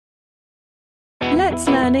Let's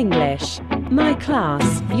learn English. My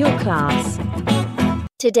class, your class.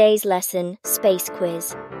 Today's lesson, Space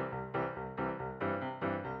Quiz.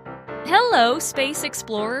 Hello, space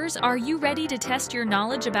explorers. Are you ready to test your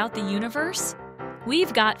knowledge about the universe?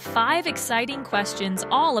 We've got 5 exciting questions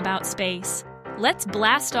all about space. Let's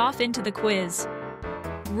blast off into the quiz.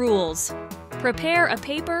 Rules. Prepare a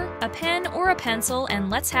paper, a pen, or a pencil, and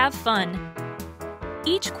let's have fun.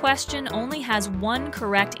 Each question only has one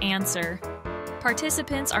correct answer.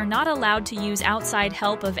 Participants are not allowed to use outside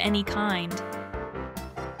help of any kind.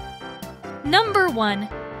 Number 1.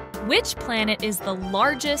 Which planet is the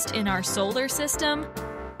largest in our solar system?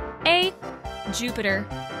 A. Jupiter.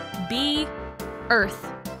 B.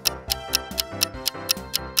 Earth.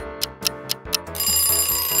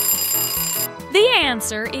 The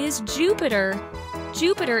answer is Jupiter.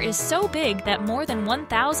 Jupiter is so big that more than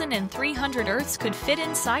 1,300 Earths could fit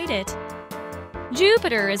inside it.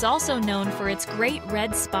 Jupiter is also known for its Great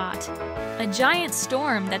Red Spot, a giant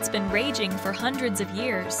storm that's been raging for hundreds of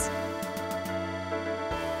years.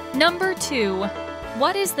 Number 2.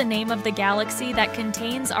 What is the name of the galaxy that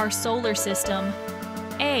contains our solar system?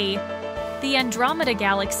 A. The Andromeda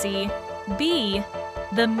Galaxy. B.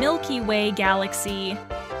 The Milky Way Galaxy.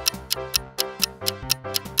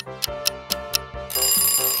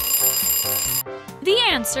 The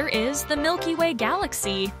answer is the Milky Way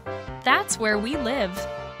Galaxy. That's where we live.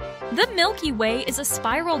 The Milky Way is a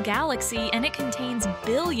spiral galaxy and it contains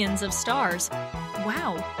billions of stars.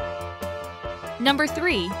 Wow! Number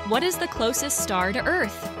 3. What is the closest star to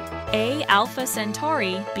Earth? A. Alpha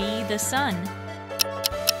Centauri. B. The Sun.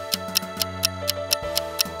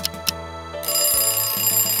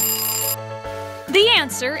 The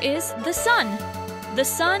answer is the Sun. The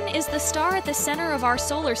Sun is the star at the center of our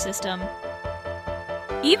solar system.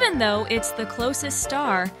 Even though it's the closest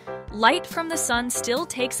star, light from the Sun still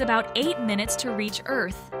takes about 8 minutes to reach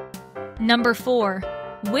Earth. Number 4.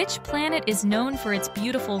 Which planet is known for its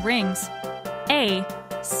beautiful rings? A.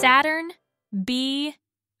 Saturn. B.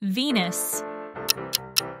 Venus.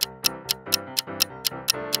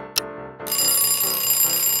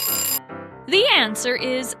 The answer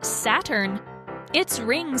is Saturn. Its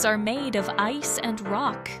rings are made of ice and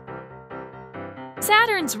rock.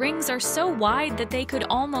 Saturn's rings are so wide that they could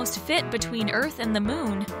almost fit between Earth and the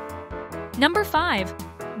Moon. Number 5.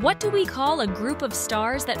 What do we call a group of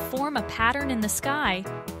stars that form a pattern in the sky?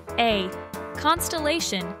 A.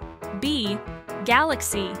 Constellation. B.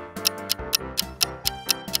 Galaxy.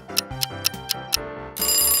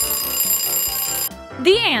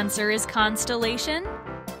 The answer is constellation.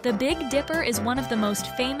 The Big Dipper is one of the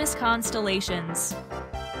most famous constellations.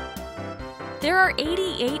 There are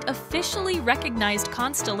 88 officially recognized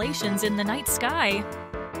constellations in the night sky.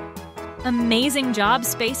 Amazing job,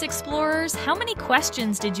 space explorers! How many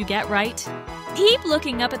questions did you get right? Keep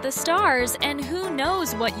looking up at the stars, and who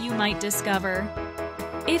knows what you might discover.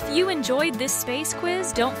 If you enjoyed this space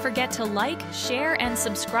quiz, don't forget to like, share, and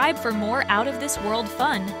subscribe for more out-of-this-world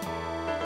fun.